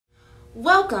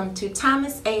Welcome to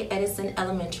Thomas A. Edison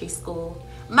Elementary School.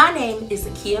 My name is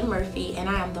Akia Murphy and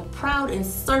I am the proud and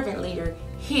servant leader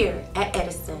here at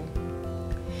Edison.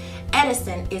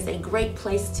 Edison is a great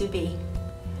place to be.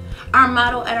 Our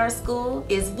motto at our school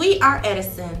is "We are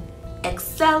Edison,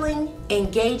 excelling,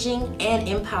 engaging, and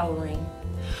empowering."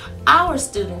 Our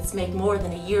students make more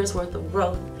than a year's worth of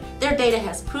growth. Their data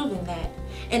has proven that,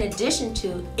 in addition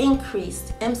to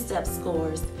increased MSTEP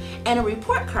scores and a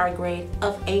report card grade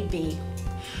of AB.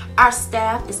 Our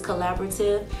staff is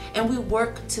collaborative and we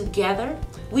work together.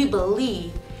 We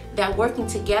believe that working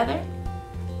together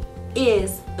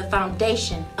is the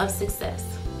foundation of success.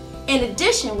 In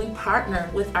addition, we partner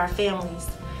with our families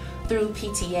through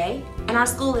PTA and our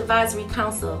school advisory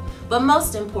council. But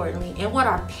most importantly, and what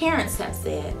our parents have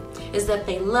said, is that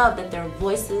they love that their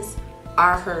voices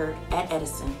are heard at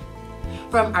Edison.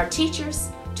 From our teachers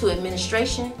to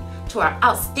administration to our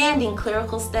outstanding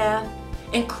clerical staff,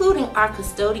 including our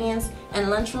custodians and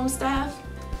lunchroom staff,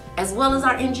 as well as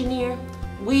our engineer,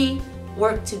 we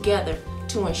work together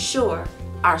to ensure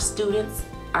our students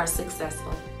are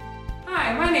successful.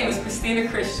 Hi, my name is Christina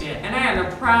Christian and I am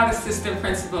the proud assistant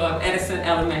principal of Edison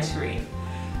Elementary.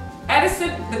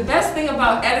 Edison, the best thing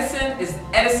about Edison is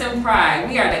Edison pride.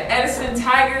 We are the Edison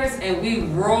Tigers and we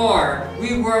roar.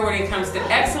 We roar when it comes to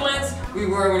excellence, we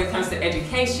roar when it comes to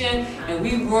education, and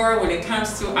we roar when it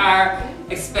comes to our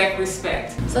expect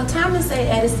respect. So Thomas A.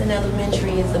 Edison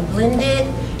Elementary is a blended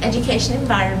education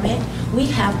environment. We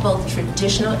have both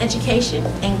traditional education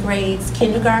in grades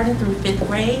kindergarten through 5th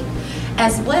grade,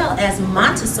 as well as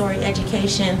Montessori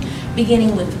education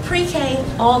beginning with pre-K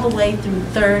all the way through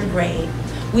 3rd grade.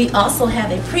 We also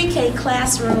have a pre-K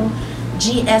classroom,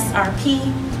 GSRP.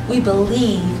 We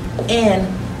believe in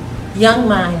young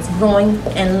minds growing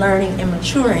and learning and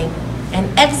maturing and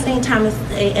exiting Thomas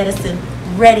A. Edison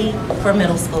ready for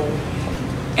middle school.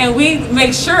 And we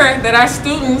make sure that our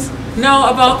students know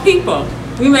about people.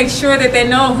 We make sure that they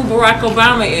know who Barack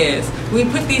Obama is. We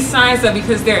put these signs up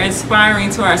because they're inspiring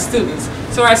to our students.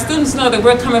 So our students know that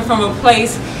we're coming from a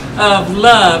place of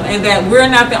love and that we're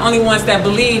not the only ones that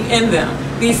believe in them.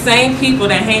 These same people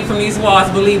that hang from these walls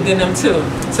believed in them too.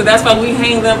 So that's why we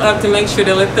hang them up to make sure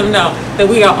to let them know that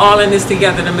we are all in this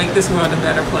together to make this world a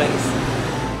better place.